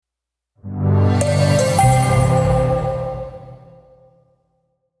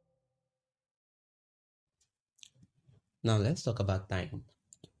Now let's talk about time.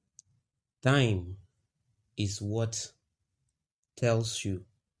 Time is what tells you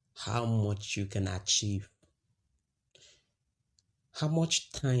how much you can achieve. How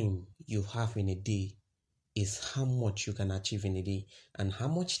much time you have in a day is how much you can achieve in a day, and how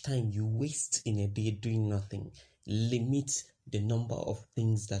much time you waste in a day doing nothing limits the number of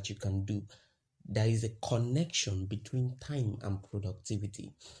things that you can do. There is a connection between time and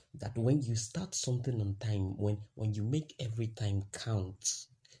productivity, that when you start something on time, when you make every time count,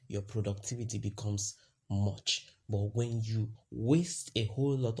 your productivity becomes much. But when you waste a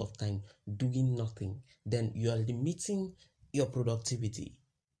whole lot of time doing nothing, then you are limiting your productivity.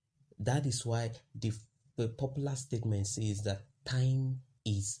 That is why the popular statement says that time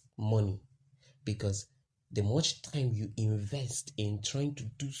is money, because the much time you invest in trying to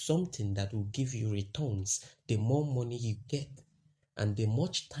do something that will give you returns, the more money you get. And the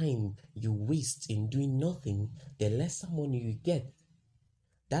much time you waste in doing nothing, the lesser money you get.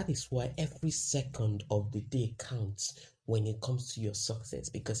 That is why every second of the day counts when it comes to your success,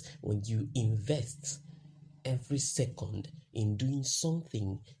 because when you invest every second in doing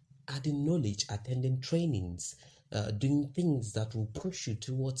something, adding knowledge, attending trainings, doing things that will push you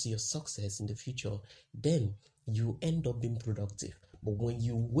towards your success in the future, then you end up being productive. But when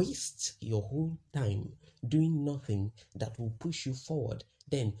you waste your whole time doing nothing that will push you forward,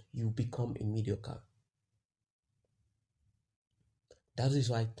 then you become a mediocre. That is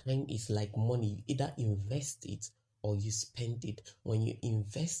why time is like money. You either invest it or you spend it. When you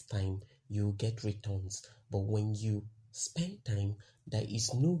invest time, you get returns. But when you spend time, there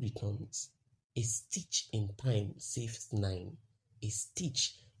is no returns. A stitch in time saves nine. A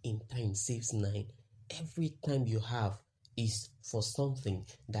stitch in time saves nine. Every time you have is for something.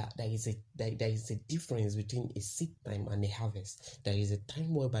 That there is a difference between a seed time and a harvest. There is a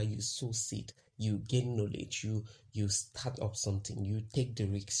time whereby you sow seed, you gain knowledge, you start up something, you take the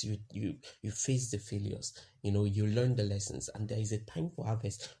risks, you face the failures, you learn the lessons. And there is a time for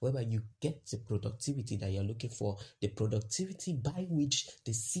harvest whereby you get the productivity that you're looking for, the productivity by which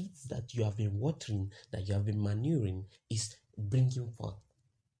the seeds that you have been watering, that you have been manuring, is bringing forth.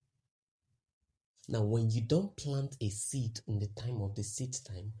 Now, when you don't plant a seed in the time of the seed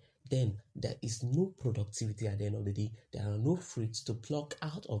time, then there is no productivity at the end of the day. There are no fruits to pluck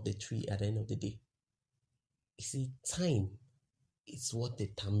out of the tree at the end of the day. You see, time is what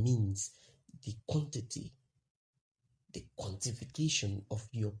determines the quantity, the quantification of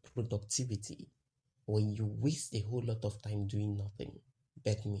your productivity. When you waste a whole lot of time doing nothing,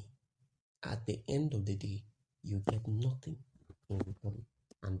 bet me, at the end of the day, you get nothing in return.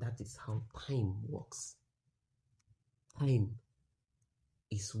 And that is how time works. Time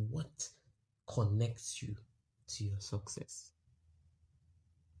is what connects you to your success.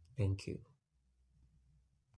 Thank you.